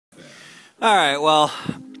All right, well,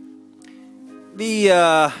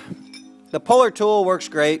 the puller tool works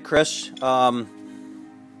great, Chris.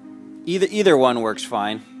 Either one works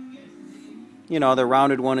fine. You know, the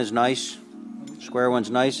rounded one is nice, square one's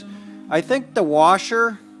nice. I think the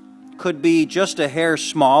washer could be just a hair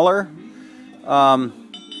smaller,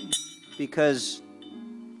 because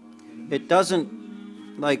it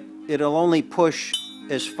doesn't, like, it'll only push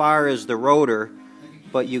as far as the rotor,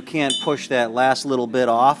 but you can't push that last little bit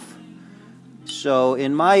off. So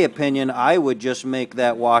in my opinion, I would just make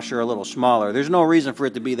that washer a little smaller. There's no reason for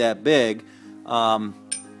it to be that big. You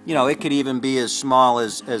know, it could even be as small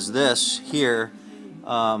as this here.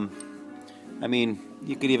 I mean,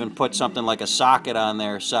 you could even put something like a socket on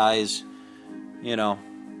there size, you know.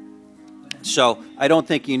 So I don't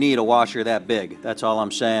think you need a washer that big. That's all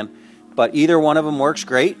I'm saying. But either one of them works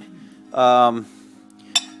great.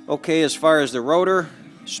 Okay, as far as the rotor,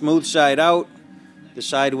 smooth side out. The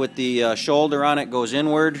side with the shoulder on it goes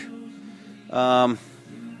inward. I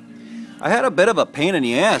had a bit of a pain in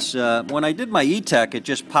the ass. When I did my E-Tech, it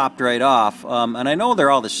just popped right off. And I know they're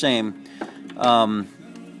all the same.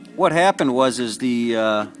 What happened was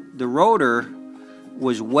the rotor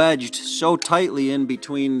was wedged so tightly in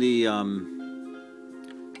between the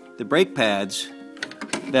brake pads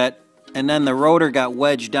that, and then the rotor got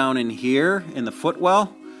wedged down in here in the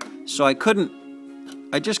footwell. So I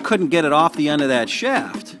just couldn't get it off the end of that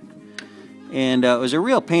shaft, and it was a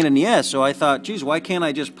real pain in the ass. So I thought, geez, why can't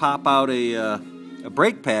I just pop out a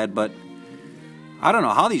brake pad? But I don't know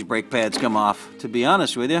how these brake pads come off, to be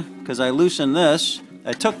honest with you, because I loosened this.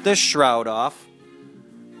 I took this shroud off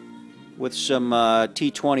with some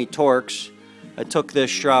T20 Torx. I took this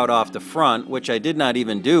shroud off the front, which I did not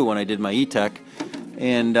even do when I did my E-Tech,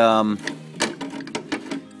 and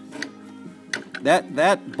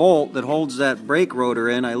that bolt that holds that brake rotor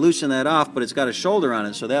in, I loosened that off, but it's got a shoulder on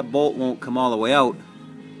it, so that bolt won't come all the way out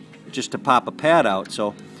just to pop a pad out.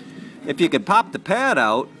 So if you could pop the pad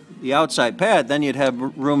out, the outside pad, then you'd have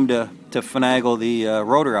room to finagle the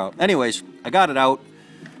rotor out. Anyways, I got it out,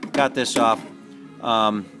 got this off.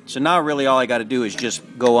 So now really all I got to do is just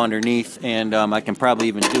go underneath, and I can probably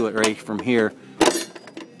even do it right from here.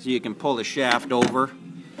 So you can pull the shaft over,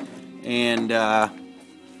 and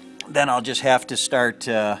then I'll just have to start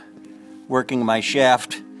working my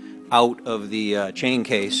shaft out of the chain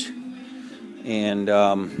case. And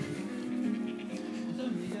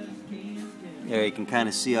there you can kind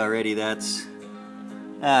of see already that's...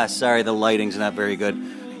 sorry, the lighting's not very good.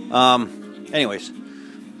 Anyways,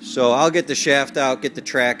 so I'll get the shaft out, get the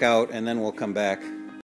track out, and then we'll come back.